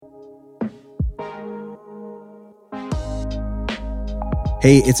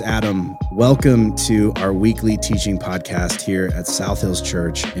Hey, it's Adam. Welcome to our weekly teaching podcast here at South Hills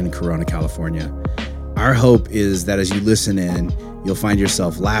Church in Corona, California. Our hope is that as you listen in, you'll find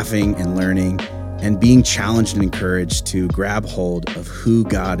yourself laughing and learning and being challenged and encouraged to grab hold of who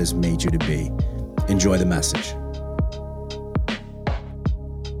God has made you to be. Enjoy the message.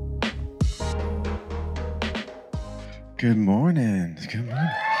 Good morning. Good morning.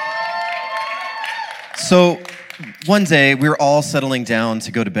 So one day we were all settling down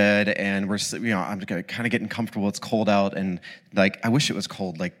to go to bed, and I'm kind of getting comfortable. It's cold out, and I wish it was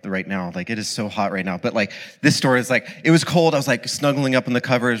cold right now. It is so hot right now. But this story is it was cold. I was snuggling up in the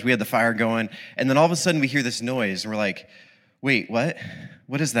covers. We had the fire going, and then all of a sudden we hear this noise, and we're like, "Wait, what?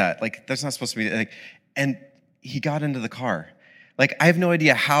 What is that? That's not supposed to be." And he got into the car. I have no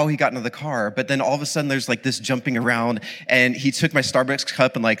idea how he got into the car, but then all of a sudden there's this jumping around, and he took my Starbucks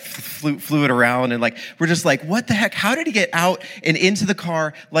cup and flew it around, and we're just what the heck? How did he get out and into the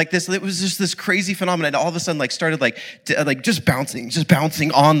car like this? It was just this crazy phenomenon. And all of a sudden started just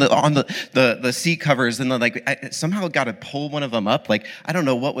bouncing on the seat covers, and then I somehow got to pull one of them up. I don't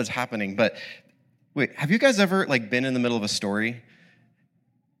know what was happening, but wait, have you guys ever been in the middle of a story?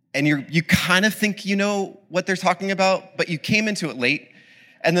 And you kind of think you know what they're talking about, but you came into it late.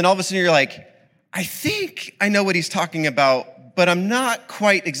 And then all of a sudden you're I think I know what he's talking about, but I'm not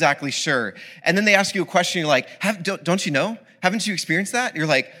quite exactly sure. And then they ask you a question, you're don't you know? Haven't you experienced that? You're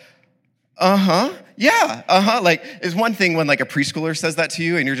yeah, it's one thing when a preschooler says that to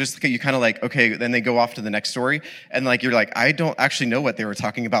you, and you kind of okay, then they go off to the next story, and you're I don't actually know what they were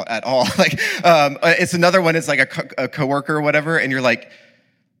talking about at all. It's another one, it's a coworker or whatever, and you're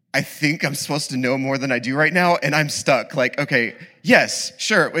I think I'm supposed to know more than I do right now, and I'm stuck. Okay, yes,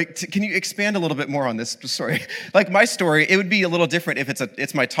 sure. Wait, can you expand a little bit more on this story? My story, it would be a little different if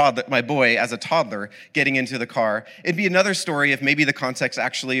it's my boy as a toddler getting into the car. It'd be another story if maybe the context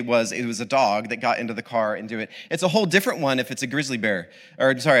actually was it was a dog that got into the car and do it. It's a whole different one if it's a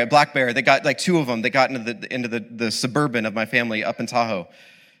a black bear. They got two of them that got into the Suburban of my family up in Tahoe.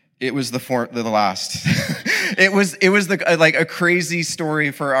 It was the last. It was a crazy story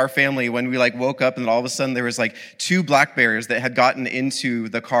for our family when we woke up, and then all of a sudden there was two black bears that had gotten into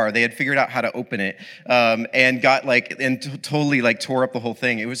the car. They had figured out how to open it, and got totally tore up the whole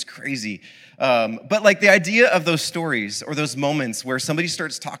thing. It was crazy. But the idea of those stories or those moments where somebody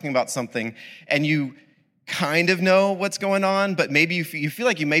starts talking about something and you kind of know what's going on, but maybe you feel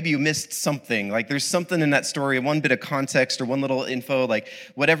you missed something. There's something in that story, one bit of context or one little info,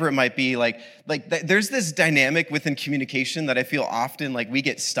 whatever it might be. There's this dynamic within communication that I feel often we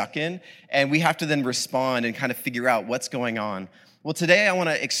get stuck in, and we have to then respond and kind of figure out what's going on. Well, today I want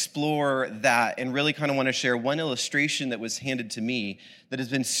to explore that and really kind of want to share one illustration that was handed to me that has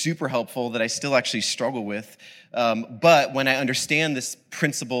been super helpful that I still actually struggle with. But when I understand this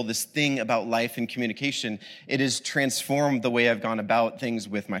principle, this thing about life and communication, it has transformed the way I've gone about things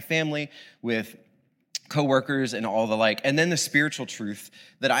with my family, with coworkers, and all the like. And then the spiritual truth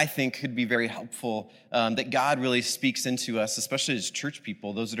that I think could be very helpful, that God really speaks into us, especially as church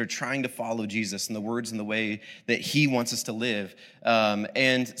people, those that are trying to follow Jesus and the words and the way that he wants us to live.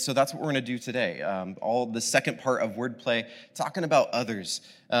 And so that's what we're going to do today. All the second part of Wordplay, talking about others.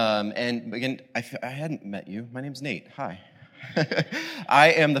 And again, I hadn't met you. My name's Nate. Hi.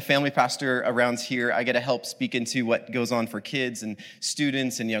 I am the family pastor around here. I get to help speak into what goes on for kids and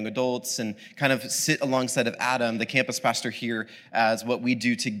students and young adults, and kind of sit alongside of Adam, the campus pastor here, as what we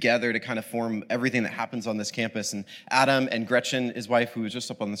do together to kind of form everything that happens on this campus. And Adam and Gretchen, his wife, who was just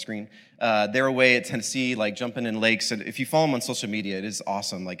up on the screen, they're away at Tennessee, jumping in lakes. And if you follow them on social media, it is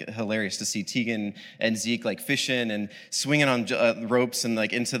awesome, hilarious to see Tegan and Zeke fishing and swinging on ropes and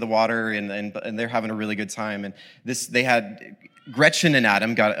into the water, and they're having a really good time. And they had Gretchen and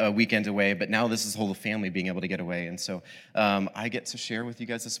Adam got a weekend away, but now this is the whole family being able to get away. And so I get to share with you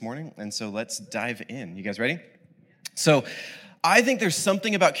guys this morning. And so let's dive in. You guys ready? So I think there's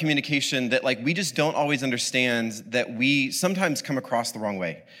something about communication that we just don't always understand, that we sometimes come across the wrong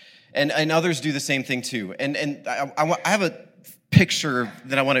way. And others do the same thing too. And I have a picture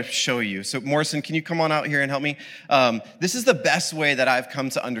that I want to show you. So Morrison, can you come on out here and help me? This is the best way that I've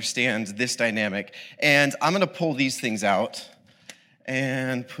come to understand this dynamic. And I'm going to pull these things out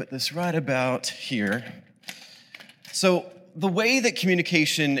and put this right about here. So the way that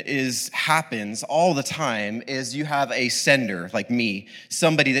communication happens all the time is you have a sender, like me,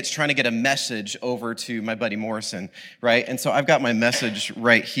 somebody that's trying to get a message over to my buddy Morrison, right? And so I've got my message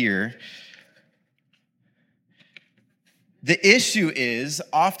right here. The issue is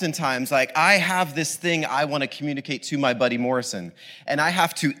oftentimes like I have this thing I want to communicate to my buddy Morrison, and I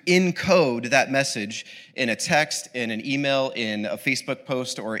have to encode that message in a text, in an email, in a Facebook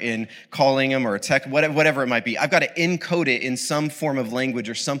post, or in calling him or a text, whatever it might be. I've got to encode it in some form of language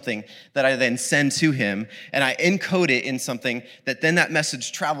or something that I then send to him, and I encode it in something that then that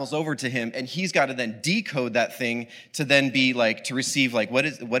message travels over to him, and he's got to then decode that thing to then be like, to receive like, what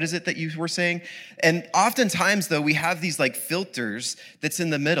is it that you were saying? And oftentimes though, we have these like filters that's in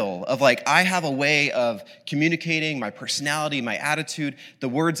the middle of like, I have a way of communicating my personality, my attitude, the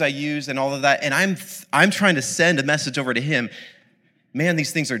words I use and all of that. And I'm trying to send a message over to him. Man,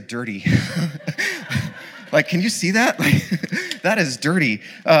 these things are dirty. Like, can you see that? Like, that is dirty.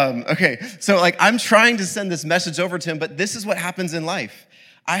 Okay, so like I'm trying to send this message over to him, but this is what happens in life.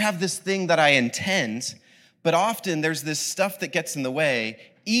 I have this thing that I intend, but often there's this stuff that gets in the way,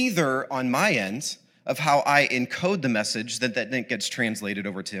 either on my end of how I encode the message that then gets translated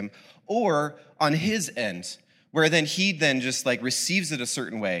over to him, or on his end, where then he then just like receives it a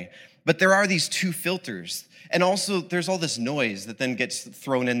certain way. But there are these two filters. And also there's all this noise that then gets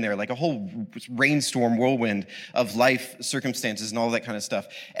thrown in there, like a whole rainstorm, whirlwind of life circumstances and all that kind of stuff.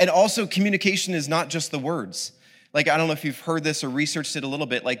 And also communication is not just the words. Like, I don't know if you've heard this or researched it a little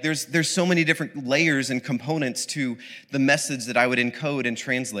bit. Like, there's so many different layers and components to the message that I would encode and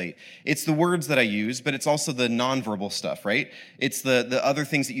translate. It's the words that I use, but it's also the nonverbal stuff, right? It's the other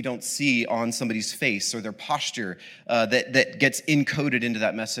things that you don't see on somebody's face or their posture that gets encoded into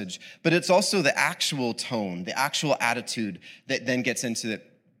that message. But it's also the actual tone, the actual attitude that then gets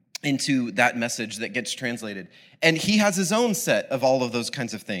into that message that gets translated. And he has his own set of all of those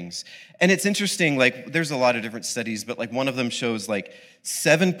kinds of things. And it's interesting, like, there's a lot of different studies, but like one of them shows like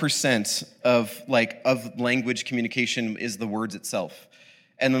 7% of language communication is the words itself.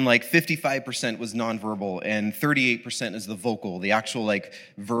 And then like 55% was nonverbal, and 38% is the vocal, the actual like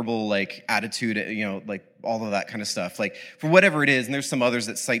verbal like attitude, you know, like all of that kind of stuff. Like for whatever it is, and there's some others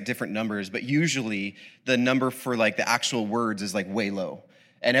that cite different numbers, but usually the number for like the actual words is like way low.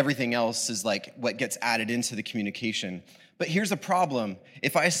 And everything else is like what gets added into the communication. But here's a problem.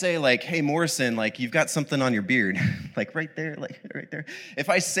 If I say like, hey, Morrison, like you've got something on your beard, like right there. If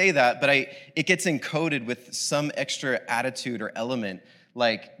I say that, but it gets encoded with some extra attitude or element,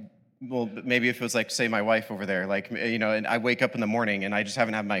 like, well, maybe if it was like, say, my wife over there, like, you know, and I wake up in the morning and I just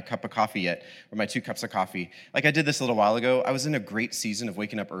haven't had my cup of coffee yet, or my 2 cups of coffee. Like I did this a little while ago. I was in a great season of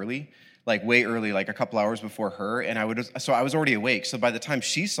waking up early, like way early, like a couple hours before her, and I was already awake. So by the time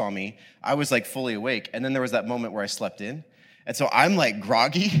she saw me, I was like fully awake. And then there was that moment where I slept in. And so I'm like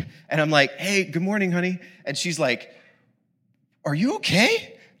groggy, and I'm like, hey, good morning, honey. And she's like, are you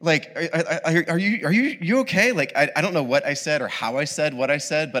okay? Like, are you okay? Like, I don't know what I said or how I said what I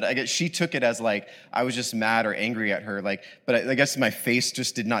said, but I guess she took it as like I was just mad or angry at her. Like, but I guess my face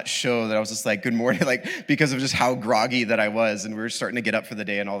just did not show that I was just like, good morning, like because of just how groggy that I was, and we were starting to get up for the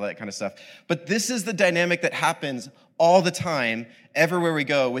day and all that kind of stuff. But this is the dynamic that happens all the time, everywhere we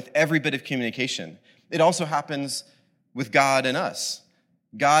go, with every bit of communication. It also happens with God and us.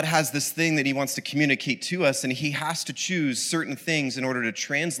 God has this thing that he wants to communicate to us, and he has to choose certain things in order to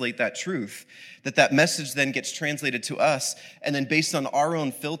translate that truth, that message then gets translated to us, and then based on our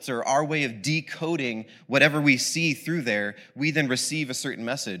own filter, our way of decoding whatever we see through there, we then receive a certain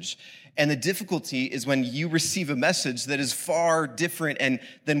message. And the difficulty is when you receive a message that is far different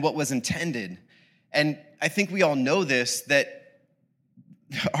than what was intended. And I think we all know this, that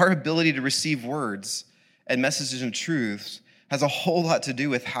our ability to receive words and messages and truths has a whole lot to do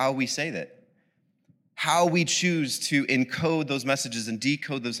with how we say that. How we choose to encode those messages and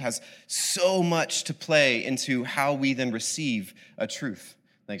decode those has so much to play into how we then receive a truth.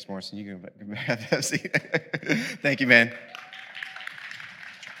 Thanks, Morrison. You can have a seat. Thank you, man.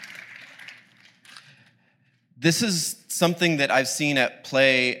 This is something that I've seen at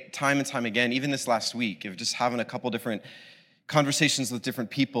play time and time again, even this last week, of just having a couple different conversations with different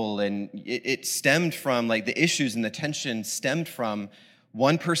people, and it stemmed from, like, the issues and the tension stemmed from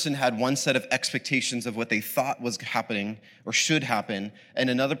one person had one set of expectations of what they thought was happening or should happen, and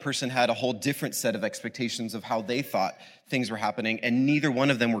another person had a whole different set of expectations of how they thought things were happening, and neither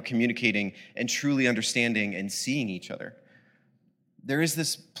one of them were communicating and truly understanding and seeing each other. There is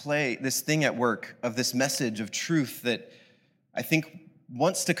this thing at work of this message of truth that I think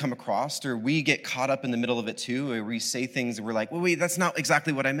wants to come across, or we get caught up in the middle of it too, or we say things and we're like, well, wait, that's not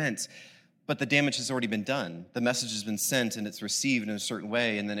exactly what I meant. But the damage has already been done. The message has been sent and it's received in a certain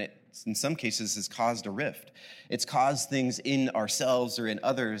way, and then it, in some cases, has caused a rift. It's caused things in ourselves or in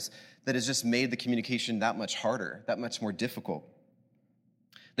others that has just made the communication that much harder, that much more difficult.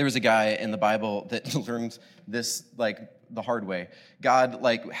 There was a guy in the Bible that learned this, like, the hard way. God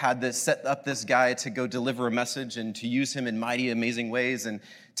like had this set up this guy to go deliver a message and to use him in mighty, amazing ways. And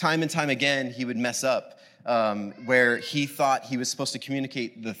time again, he would mess up where he thought he was supposed to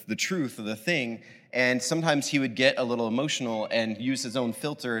communicate the truth of the thing. And sometimes he would get a little emotional and use his own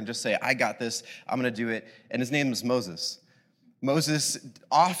filter and just say, I got this, I'm going to do it. And his name is Moses. Moses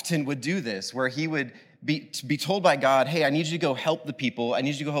often would do this, where he would be told by God, hey, I need you to go help the people. I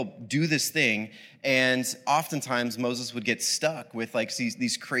need you to go help do this thing. And oftentimes Moses would get stuck with like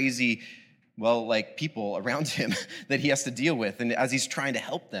these crazy, people around him that he has to deal with. And as he's trying to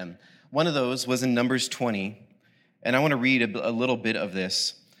help them, one of those was in Numbers 20. And I want to read a little bit of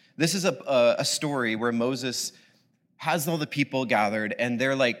this. This is a story where Moses has all the people gathered, and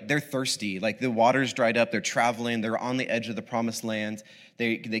they're thirsty. Like the water's dried up, they're traveling, they're on the edge of the promised land.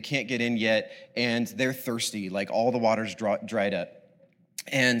 They can't get in yet, and they're thirsty. Like all the water's dried up.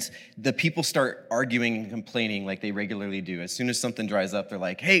 And the people start arguing and complaining like they regularly do. As soon as something dries up, they're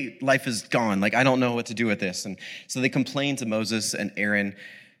like, hey, life is gone. Like, I don't know what to do with this. And so they complain to Moses and Aaron,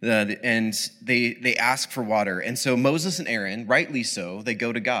 and they ask for water. And so Moses and Aaron, rightly so, they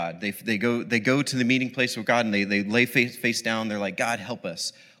go to God. They go to the meeting place with God, and they lay face down. They're like, God, help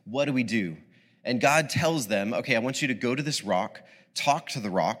us. What do we do? And God tells them, okay, I want you to go to this rock, talk to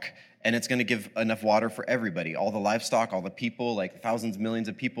the rock, and it's going to give enough water for everybody. All the livestock, all the people, like thousands, millions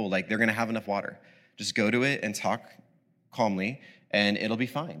of people, like they're going to have enough water. Just go to it and talk calmly, and it'll be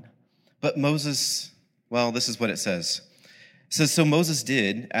fine. But Moses, this is what it says. It says, so Moses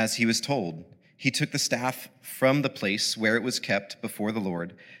did as he was told. He took the staff from the place where it was kept before the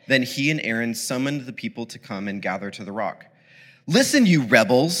Lord. Then he and Aaron summoned the people to come and gather to the rock. Listen, you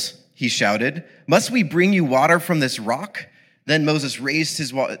rebels, he shouted. Must we bring you water from this rock? Then Moses raised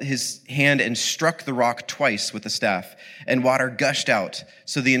his hand and struck the rock twice with the staff, and water gushed out.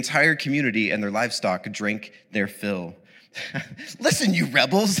 So the entire community and their livestock drank their fill. Listen, you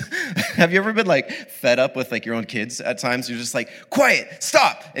rebels. Have you ever been like fed up with like your own kids at times? You're just like, quiet,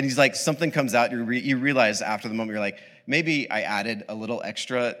 stop. And he's like, something comes out. You realize after the moment, you're like, maybe I added a little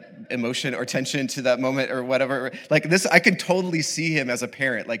extra emotion or tension to that moment or whatever. Like this, I can totally see him as a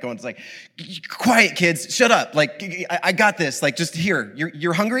parent, like going, like, quiet kids, shut up. Like, I got this. Like, just here,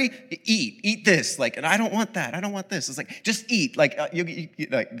 you're hungry? Eat this. Like, and I don't want that. I don't want this. It's like, just eat. Like,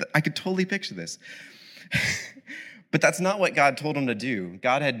 I could totally picture this. But that's not what God told him to do.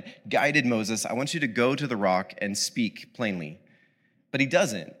 God had guided Moses. I want you to go to the rock and speak plainly. But he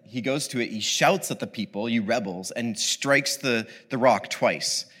doesn't. He goes to it. He shouts at the people, you rebels, and strikes the rock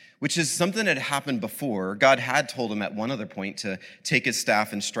twice, which is something that had happened before. God had told him at one other point to take his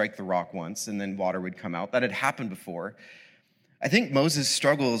staff and strike the rock once, and then water would come out. That had happened before. I think Moses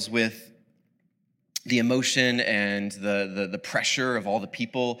struggles with the emotion and the pressure of all the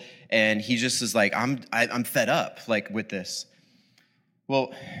people, and he just is like, I'm fed up like with this.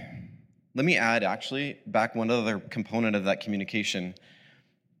 Well, let me add actually back one other component of that communication.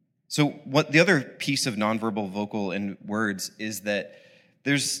 So what the other piece of nonverbal vocal and words is that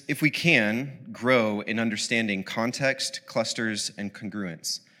there's, if we can, grow in understanding context, clusters, and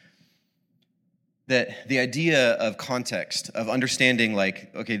congruence. That the idea of context, of understanding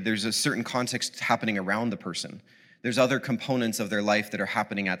like, okay, there's a certain context happening around the person. There's other components of their life that are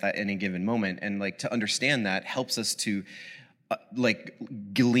happening at that any given moment. And like to understand that helps us to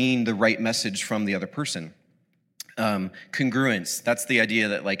glean the right message from the other person. Congruence, that's the idea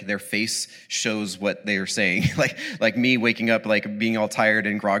that like their face shows what they are saying. like me waking up, like being all tired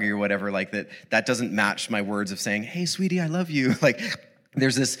and groggy or whatever, like that doesn't match my words of saying, hey, sweetie, I love you. Like,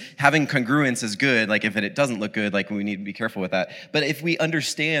 there's this, having congruence is good. Like if it doesn't look good, like we need to be careful with that. But if we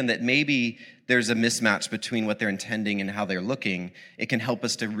understand that maybe there's a mismatch between what they're intending and how they're looking, it can help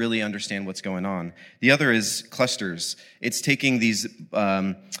us to really understand what's going on. The other is clusters. It's taking these,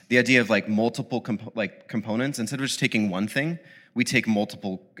 the idea of like multiple components. Instead of just taking one thing, we take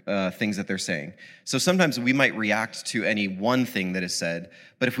multiple things that they're saying. So sometimes we might react to any one thing that is said,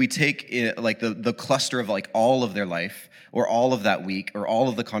 but if we take like the cluster of like all of their life, or all of that week, or all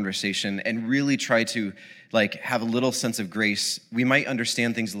of the conversation, and really try to like have a little sense of grace, we might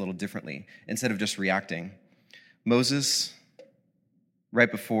understand things a little differently instead of just reacting. Moses, right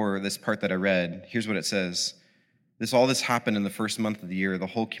before this part that I read, here's what it says. All this happened in the first month of the year. The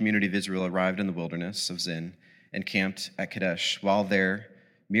whole community of Israel arrived in the wilderness of Zin and camped at Kadesh. While there,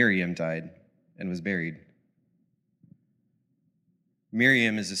 Miriam died and was buried.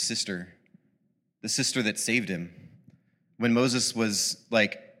 Miriam is his sister, the sister that saved him. When Moses was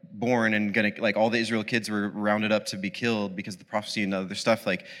like born and gonna, like all the Israel kids were rounded up to be killed because of the prophecy and other stuff,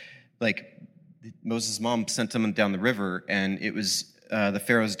 like Moses' mom sent him down the river, and it was the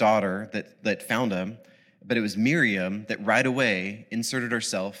Pharaoh's daughter that found him But it was Miriam that right away inserted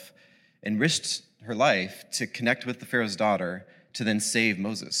herself and risked her life to connect with the Pharaoh's daughter to then save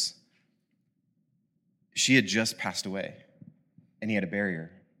Moses. She had just passed away, and he had to bury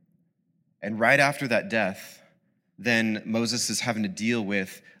her. And right after that death, then Moses is having to deal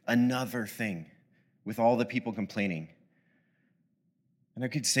with another thing, with all the people complaining. And I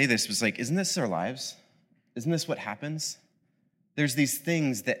could say this was like, isn't this our lives? Isn't this what happens? There's these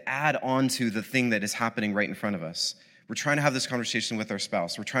things that add on to the thing that is happening right in front of us. We're trying to have this conversation with our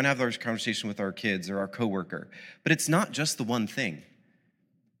spouse. We're trying to have this conversation with our kids or our coworker. But it's not just the one thing.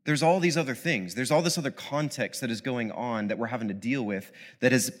 There's all these other things. There's all this other context that is going on that we're having to deal with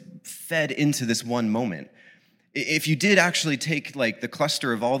that is fed into this one moment. If you did actually take like the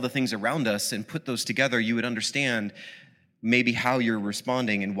cluster of all the things around us and put those together, you would understand maybe how you're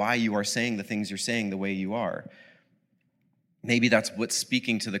responding and why you are saying the things you're saying the way you are. Maybe that's what's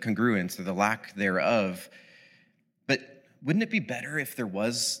speaking to the congruence or the lack thereof. But wouldn't it be better if there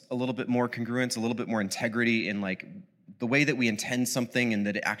was a little bit more congruence, a little bit more integrity in like the way that we intend something and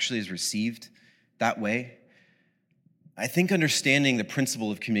that it actually is received that way? I think understanding the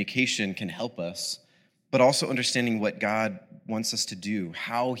principle of communication can help us, but also understanding what God wants us to do,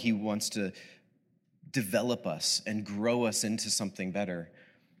 how he wants to develop us and grow us into something better.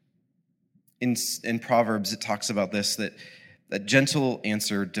 In Proverbs, it talks about this, that a gentle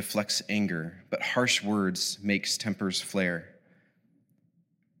answer deflects anger, but harsh words makes tempers flare.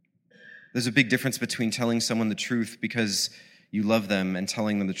 There's a big difference between telling someone the truth because you love them and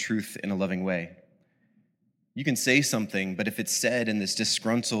telling them the truth in a loving way. You can say something, but if it's said in this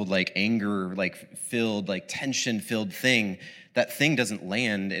disgruntled, like anger, like filled, like tension-filled thing, that thing doesn't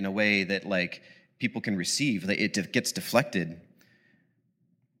land in a way that like people can receive. It gets deflected.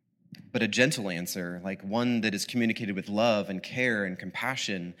 But a gentle answer, like one that is communicated with love and care and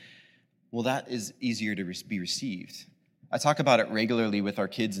compassion, well, that is easier to be received. I talk about it regularly with our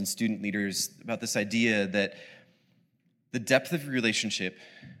kids and student leaders about this idea that the depth of relationship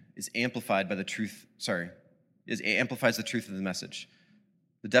is amplified by amplifies the truth of the message.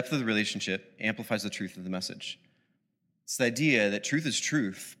 The depth of the relationship amplifies the truth of the message. It's the idea that truth is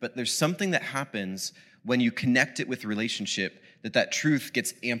truth, but there's something that happens when you connect it with relationship, that truth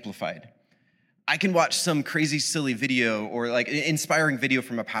gets amplified. I can watch some crazy, silly video or like an inspiring video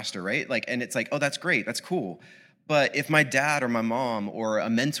from a pastor, right? Like, and it's like, oh, that's great, that's cool. But if my dad or my mom or a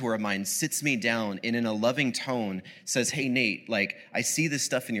mentor of mine sits me down and in a loving tone says, hey, Nate, like, I see this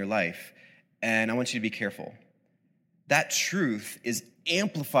stuff in your life and I want you to be careful. That truth is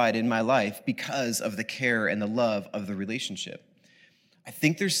amplified in my life because of the care and the love of the relationship. I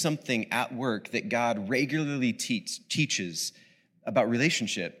think there's something at work that God regularly teaches about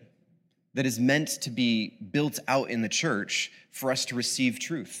relationship that is meant to be built out in the church for us to receive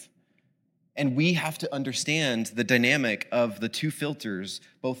truth. And we have to understand the dynamic of the two filters,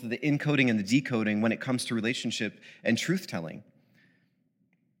 both the encoding and the decoding when it comes to relationship and truth-telling.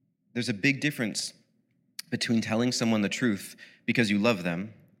 There's a big difference between telling someone the truth because you love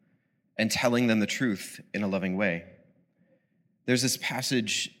them and telling them the truth in a loving way. There's this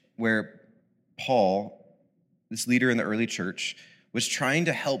passage where Paul, this leader in the early church, was trying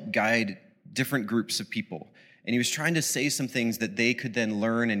to help guide different groups of people. And he was trying to say some things that they could then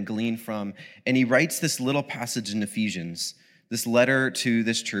learn and glean from. And he writes this little passage in Ephesians, this letter to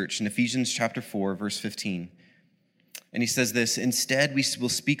this church in Ephesians chapter 4, verse 15. And he says this, instead we will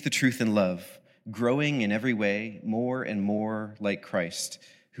speak the truth in love, growing in every way more and more like Christ,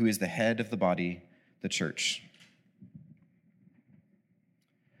 who is the head of the body, the church.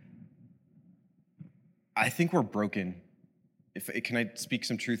 I think we're broken. Can I speak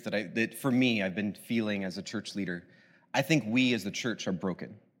some truth that for me, I've been feeling as a church leader? I think we as the church are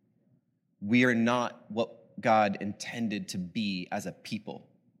broken. We are not what God intended to be as a people.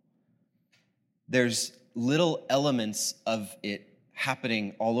 There's little elements of it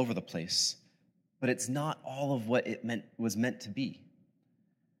happening all over the place, but it's not all of what it was meant to be.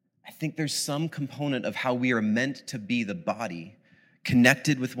 I think there's some component of how we are meant to be the body,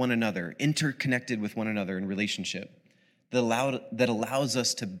 connected with one another, interconnected with one another in relationship, that allows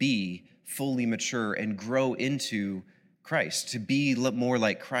us to be fully mature and grow into Christ, to be more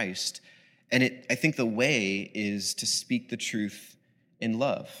like Christ. And I think the way is to speak the truth in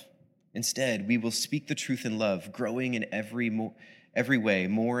love. Instead, we will speak the truth in love, growing in every way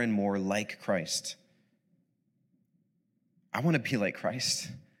more and more like Christ. I want to be like Christ.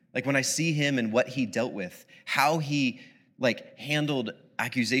 Like when I see him and what he dealt with, how he handled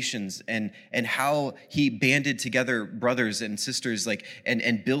accusations and how he banded together brothers and sisters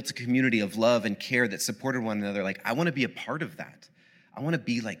and built a community of love and care that supported one another. I want to be a part of that. I want to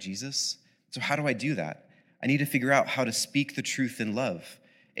be like Jesus. So how do I do that? I need to figure out how to speak the truth in love,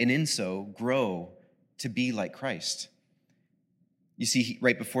 and in so grow to be like Christ. You see,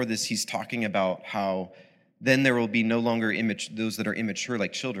 right before this, he's talking about how then there will be no longer those that are immature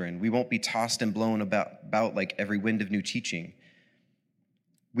like children. We won't be tossed and blown about like every wind of new teaching.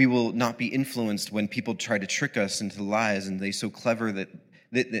 We will not be influenced when people try to trick us into lies, and they're so clever that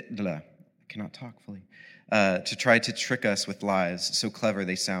I cannot talk fully. To try to trick us with lies, so clever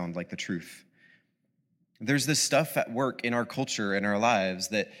they sound like the truth. There's this stuff at work in our culture, in our lives,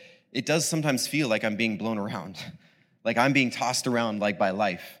 that it does sometimes feel like I'm being blown around, like I'm being tossed around like by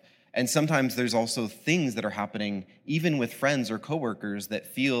life. And sometimes there's also things that are happening, even with friends or coworkers,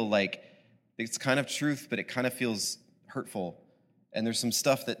 that feel like it's kind of truth, but it kind of feels hurtful. And there's some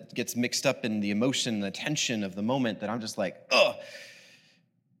stuff that gets mixed up in the emotion, the tension of the moment that I'm just like, ugh,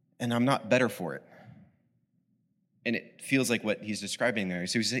 and I'm not better for it. And it feels like what he's describing there.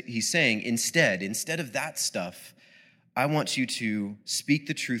 So he's saying, instead of that stuff, I want you to speak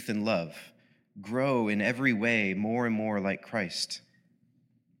the truth in love, grow in every way more and more like Christ.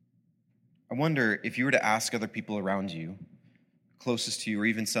 I wonder if you were to ask other people around you, closest to you, or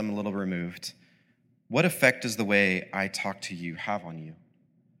even some a little removed, what effect does the way I talk to you have on you?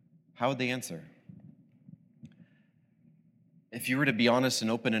 How would they answer? If you were to be honest and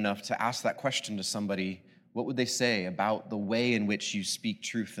open enough to ask that question to somebody, what would they say about the way in which you speak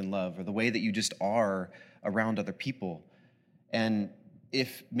truth and love, or the way that you just are around other people? And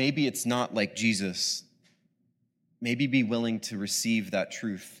if maybe it's not like Jesus, maybe be willing to receive that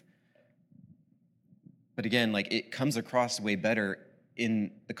truth. But again, like it comes across way better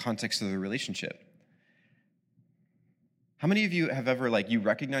in the context of the relationship. How many of you have ever, you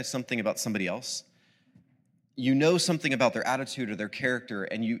recognize something about somebody else? You know something about their attitude or their character,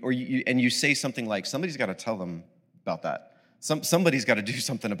 and you say something like, somebody's got to tell them about that. Somebody's got to do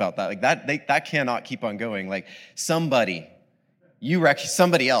something about that. Like that cannot keep on going. Like somebody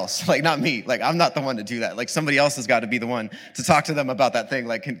else, like not me. Like I'm not the one to do that. Like somebody else has got to be the one to talk to them about that thing.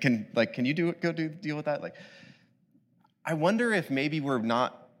 Like can you deal with that? Like I wonder if maybe we're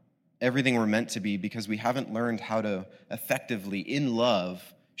not everything we're meant to be because we haven't learned how to effectively, in love,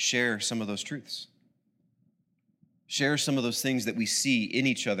 share some of those truths. Share some of those things that we see in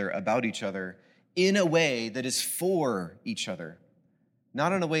each other, about each other, in a way that is for each other.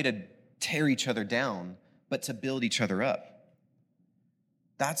 Not in a way to tear each other down, but to build each other up.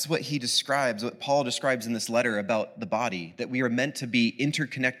 That's what he describes, what Paul describes in this letter about the body, that we are meant to be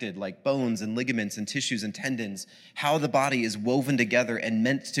interconnected like bones and ligaments and tissues and tendons, how the body is woven together and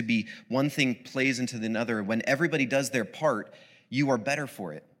meant to be one thing plays into another. When everybody does their part, you are better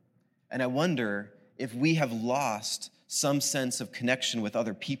for it. And I wonder if we have lost some sense of connection with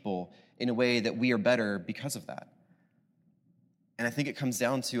other people in a way that we are better because of that. And I think it comes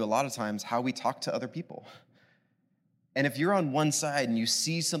down to a lot of times how we talk to other people. And if you're on one side and you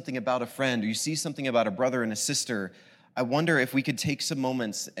see something about a friend or you see something about a brother and a sister, I wonder if we could take some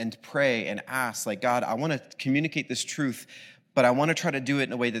moments and pray and ask, like, God, I want to communicate this truth, but I want to try to do it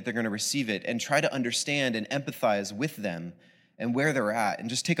in a way that they're going to receive it and try to understand and empathize with them and where they're at, and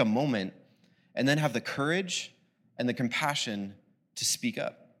just take a moment and then have the courage and the compassion to speak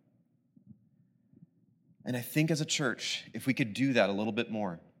up. And I think as a church, if we could do that a little bit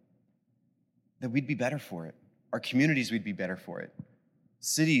more, that we'd be better for it. Our communities would be better for it.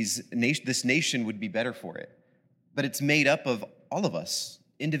 Cities, this nation would be better for it. But it's made up of all of us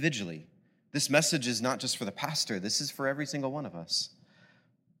individually. This message is not just for the pastor. This is for every single one of us.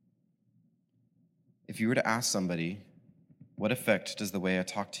 If you were to ask somebody, what effect does the way I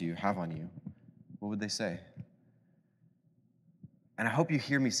talk to you have on you? What would they say? And I hope you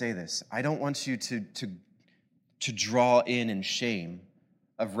hear me say this. I don't want you to draw in shame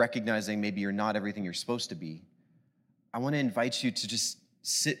of recognizing maybe you're not everything you're supposed to be. I want to invite you to just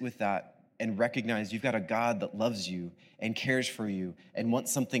sit with that and recognize you've got a God that loves you and cares for you and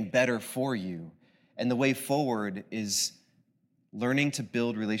wants something better for you. And the way forward is learning to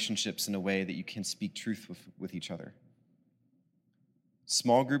build relationships in a way that you can speak truth with each other.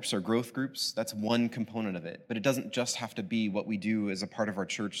 Small groups or growth groups, that's one component of it. But it doesn't just have to be what we do as a part of our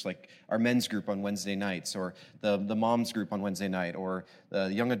church, like our men's group on Wednesday nights, or the moms group on Wednesday night, or the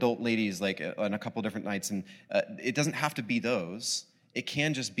young adult ladies like on a couple different nights. And it doesn't have to be those. It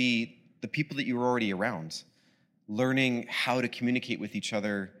can just be the people that you're already around, learning how to communicate with each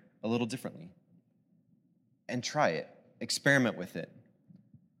other a little differently. And try it. Experiment with it.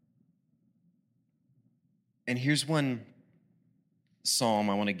 And here's one psalm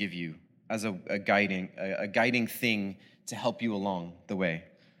I want to give you as a guiding thing to help you along the way.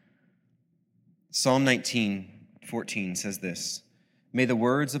 Psalm 19:14 says this: May the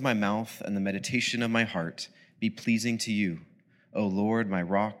words of my mouth and the meditation of my heart be pleasing to you, O Lord, my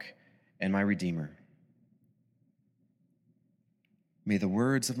rock and my redeemer. May the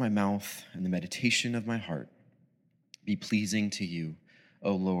words of my mouth and the meditation of my heart be pleasing to you,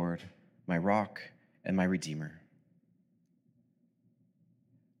 O Lord, my rock and my redeemer.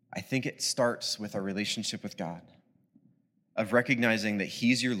 I think it starts with our relationship with God, of recognizing that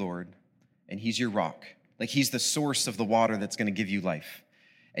he's your Lord and he's your rock. Like he's the source of the water that's going to give you life.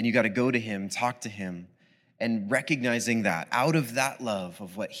 And you got to go to him, talk to him, and recognizing that out of that love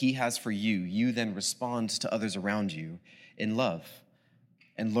of what he has for you, you then respond to others around you in love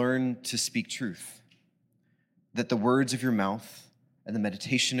and learn to speak truth. That the words of your mouth and the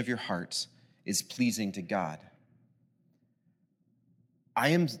meditation of your heart is pleasing to God. I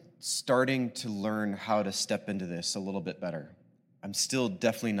am starting to learn how to step into this a little bit better. I'm still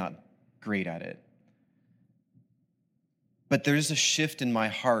definitely not great at it. But there's a shift in my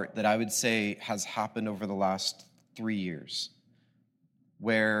heart that I would say has happened over the last 3 years,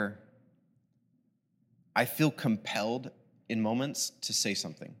 where I feel compelled in moments to say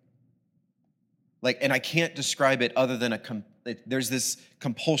something. And I can't describe it other than there's this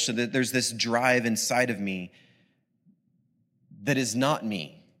compulsion, that there's this drive inside of me that is not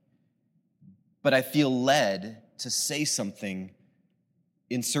me. But I feel led to say something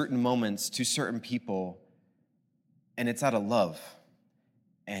in certain moments to certain people, and it's out of love,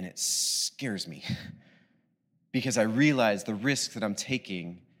 and it scares me because I realize the risk that I'm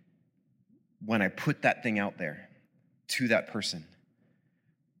taking when I put that thing out there to that person.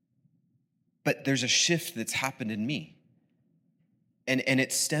 But there's a shift that's happened in me, and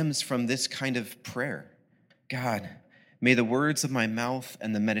it stems from this kind of prayer. God, may the words of my mouth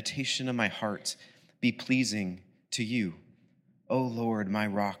and the meditation of my heart be pleasing to you, O Lord, my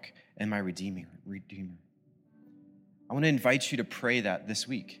rock and my redeemer. I want to invite you to pray that this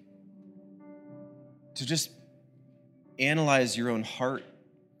week, to just analyze your own heart,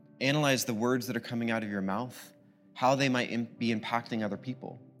 analyze the words that are coming out of your mouth, how they might be impacting other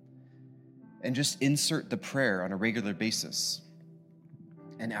people, and just insert the prayer on a regular basis.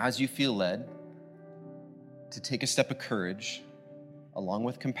 And as you feel led, to take a step of courage, along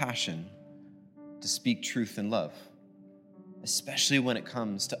with compassion, to speak truth and love, especially when it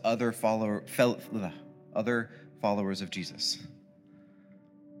comes to other followers of Jesus.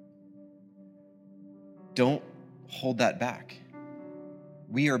 Don't hold that back.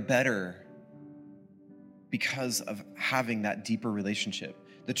 We are better because of having that deeper relationship.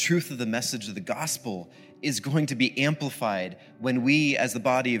 The truth of the message of the gospel is going to be amplified when we, as the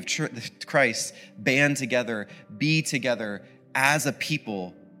body of Christ, band together, be together as a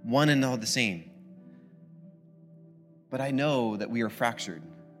people, one and all the same. But I know that we are fractured.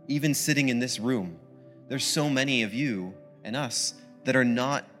 Even sitting in this room, there's so many of you and us that are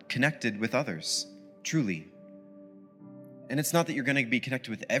not connected with others, truly. And it's not that you're going to be connected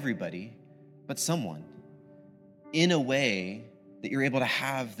with everybody, but someone, in a way that you're able to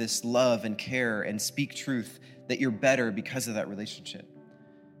have this love and care and speak truth, that you're better because of that relationship.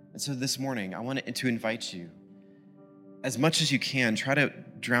 And so this morning, I wanted to invite you, as much as you can, try to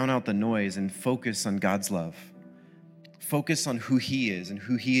drown out the noise and focus on God's love. Focus on who he is and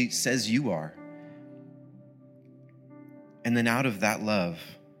who he says you are. And then out of that love,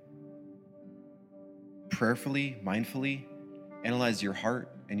 prayerfully, mindfully, analyze your heart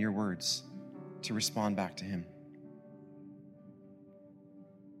and your words to respond back to him.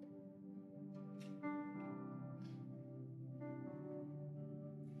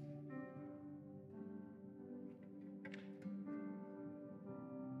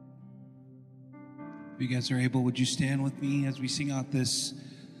 If you guys are able, would you stand with me as we sing out this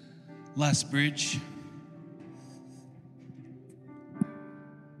last bridge?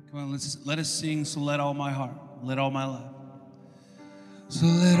 Come on, let us sing, so let all my heart, let all my life. So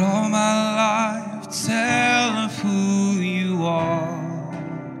let all my life tell of who you are,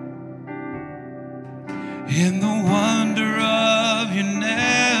 in the wonder of your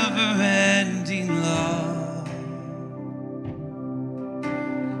never-ending love.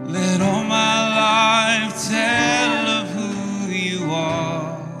 Let all my life tell of who you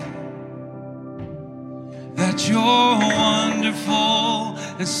are, that you're wonderful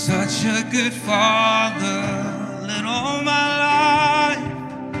and such a good Father. Let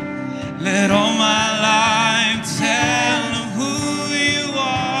all my life tell of who you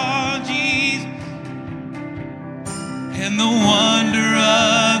are, Jesus, and the wonder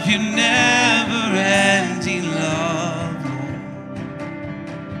of your never-ending love.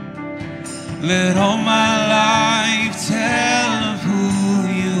 Let all my life tell of who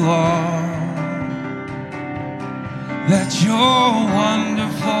you are. that you're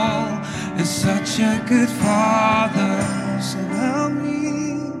wonderful and such a good Father. So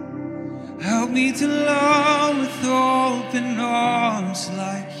help me to love with open arms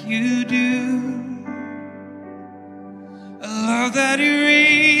like you do. A love that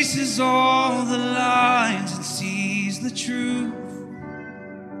erases all the lines and sees the truth.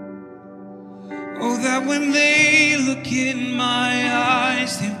 Oh, that when they look in my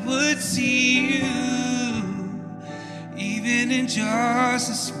eyes, they would see you. Even in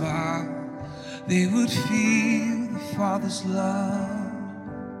just a smile, they would feel the Father's love.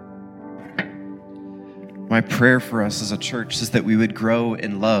 My prayer for us as a church is that we would grow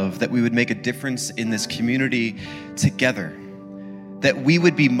in love, that we would make a difference in this community together, that we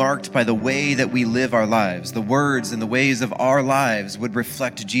would be marked by the way that we live our lives. The words and the ways of our lives would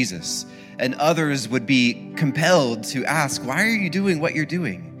reflect Jesus, and others would be compelled to ask, why are you doing what you're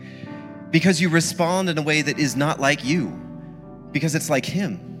doing? Because you respond in a way that is not like you, because it's like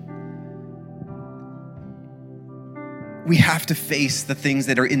him. We have to face the things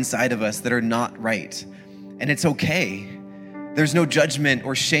that are inside of us that are not right. And it's okay. There's no judgment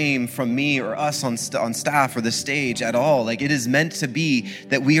or shame from me or us on staff or the stage at all. Like, it is meant to be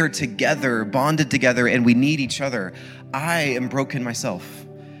that we are together, bonded together, and we need each other. I am broken myself.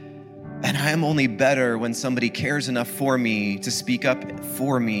 And I am only better when somebody cares enough for me to speak up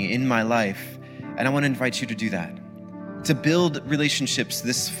for me in my life. And I want to invite you to do that. To build relationships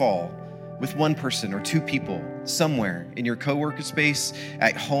this fall with one person or two people somewhere in your coworker space,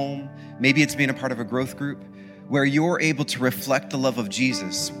 at home. Maybe it's being a part of a growth group where you're able to reflect the love of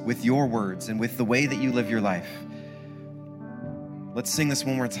Jesus with your words and with the way that you live your life. Let's sing this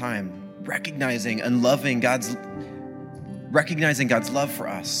one more time, recognizing God's love for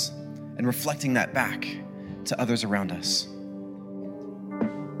us and reflecting that back to others around us.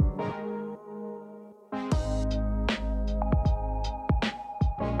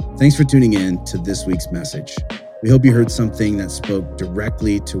 Thanks for tuning in to this week's message. We hope you heard something that spoke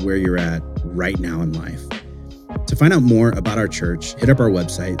directly to where you're at right now in life. To find out more about our church, hit up our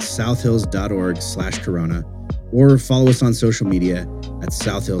website, southhills.org/corona, or follow us on social media at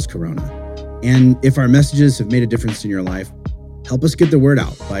southhillscorona. And if our messages have made a difference in your life, help us get the word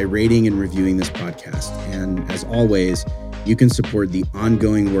out by rating and reviewing this podcast. And as always, you can support the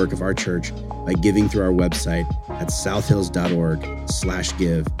ongoing work of our church by giving through our website at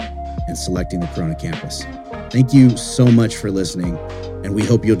southhills.org/give and selecting the Corona campus. Thank you so much for listening, and we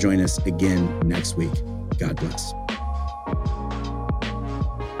hope you'll join us again next week. God bless.